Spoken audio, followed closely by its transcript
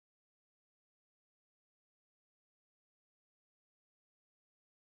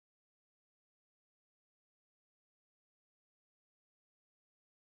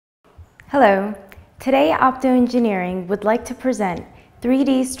Hello, today Opto Engineering would like to present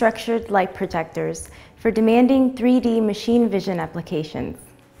 3D structured light projectors for demanding 3D machine vision applications.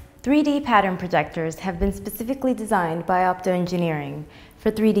 3D pattern projectors have been specifically designed by Opto Engineering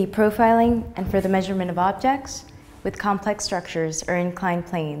for 3D profiling and for the measurement of objects with complex structures or inclined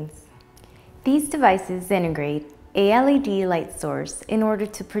planes. These devices integrate a LED light source in order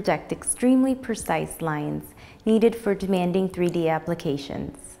to project extremely precise lines needed for demanding 3D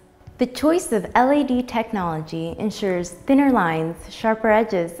applications. The choice of LED technology ensures thinner lines, sharper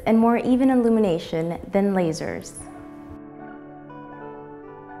edges, and more even illumination than lasers.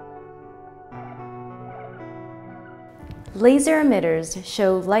 Laser emitters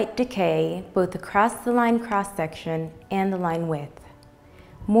show light decay both across the line cross-section and the line width.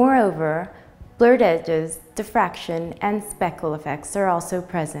 Moreover, blurred edges, diffraction, and speckle effects are also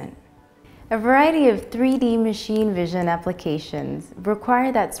present. A variety of 3D machine vision applications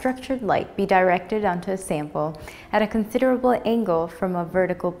require that structured light be directed onto a sample at a considerable angle from a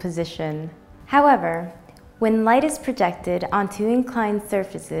vertical position. However, when light is projected onto inclined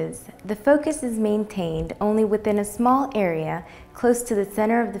surfaces, the focus is maintained only within a small area close to the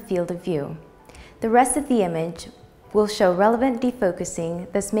center of the field of view. The rest of the image will show relevant defocusing,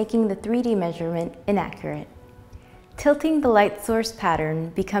 thus making the 3D measurement inaccurate. Tilting the light source pattern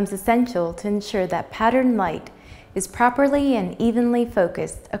becomes essential to ensure that pattern light is properly and evenly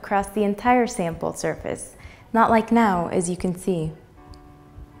focused across the entire sample surface, not like now, as you can see.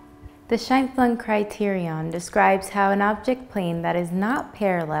 The Scheimpflug criterion describes how an object plane that is not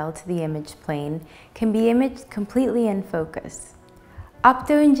parallel to the image plane can be imaged completely in focus.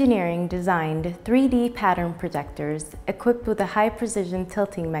 Opto Engineering designed 3D pattern projectors equipped with a high-precision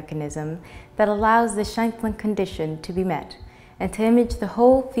tilting mechanism that allows the Scheimpflug condition to be met and to image the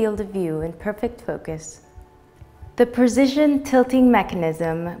whole field of view in perfect focus. The precision tilting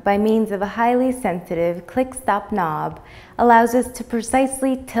mechanism, by means of a highly sensitive click-stop knob, allows us to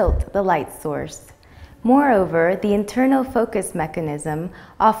precisely tilt the light source. Moreover, the internal focus mechanism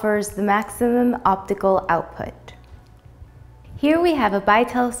offers the maximum optical output. Here we have a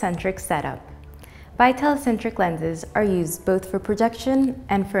bitelecentric setup. Bitelecentric lenses are used both for projection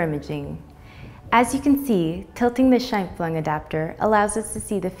and for imaging. As you can see, tilting the Scheimpflug adapter allows us to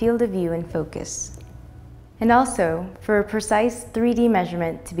see the field of view in focus, and also for a precise 3D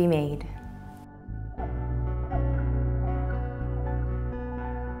measurement to be made.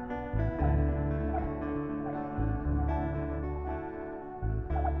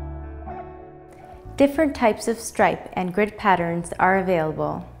 Different types of stripe and grid patterns are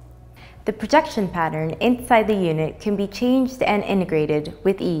available. The projection pattern inside the unit can be changed and integrated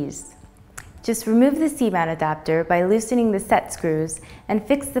with ease. Just remove the C-mount adapter by loosening the set screws and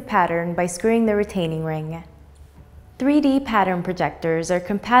fix the pattern by screwing the retaining ring. 3D pattern projectors are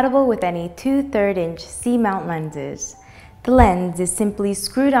compatible with any 2/3 inch C-mount lenses. The lens is simply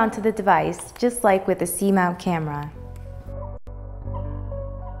screwed onto the device just like with a C-mount camera.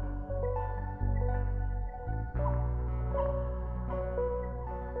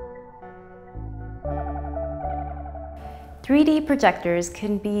 "3D projectors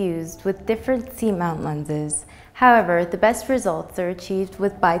can be used with different C-mount lenses. However, the best results are achieved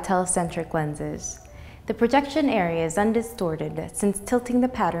with bitelecentric lenses. The projection area is undistorted since tilting the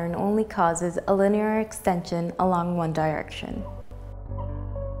pattern only causes a linear extension along one direction.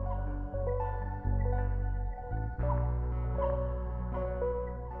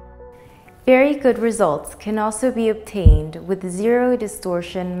 Very good results can also be obtained with zero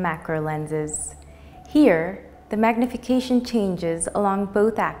distortion macro lenses. Here, the magnification changes along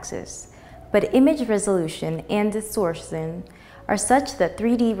both axes, but image resolution and distortion are such that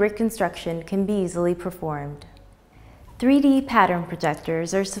 3D reconstruction can be easily performed. 3D pattern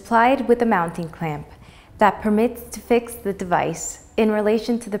projectors are supplied with a mounting clamp that permits to fix the device in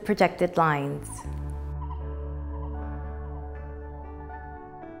relation to the projected lines.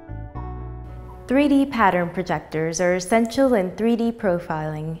 "3D pattern projectors are essential in 3D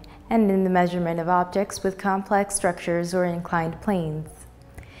profiling and in the measurement of objects with complex structures or inclined planes.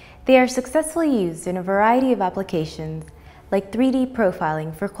 They are successfully used in a variety of applications like 3D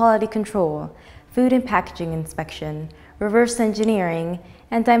profiling for quality control, food and packaging inspection, reverse engineering,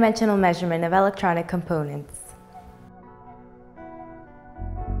 and dimensional measurement of electronic components.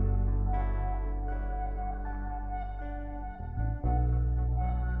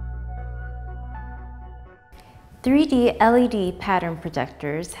 3D LED pattern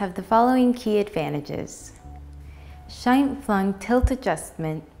projectors have the following key advantages. Scheimpflug tilt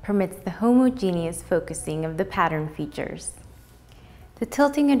adjustment permits the homogeneous focusing of the pattern features. The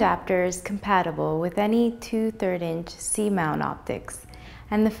tilting adapter is compatible with any 2/3 inch C-mount optics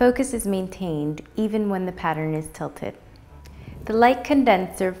and the focus is maintained even when the pattern is tilted. The light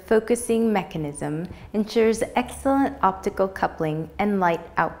condenser focusing mechanism ensures excellent optical coupling and light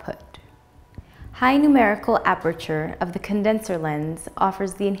output. High numerical aperture of the condenser lens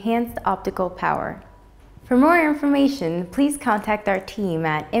offers the enhanced optical power. For more information, please contact our team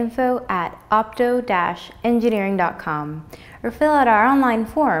at info@opto-engineering.com or fill out our online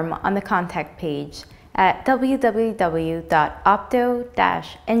form on the contact page at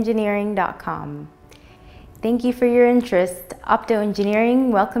www.opto-engineering.com. Thank you for your interest. Opto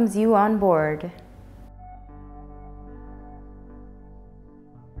Engineering welcomes you on board.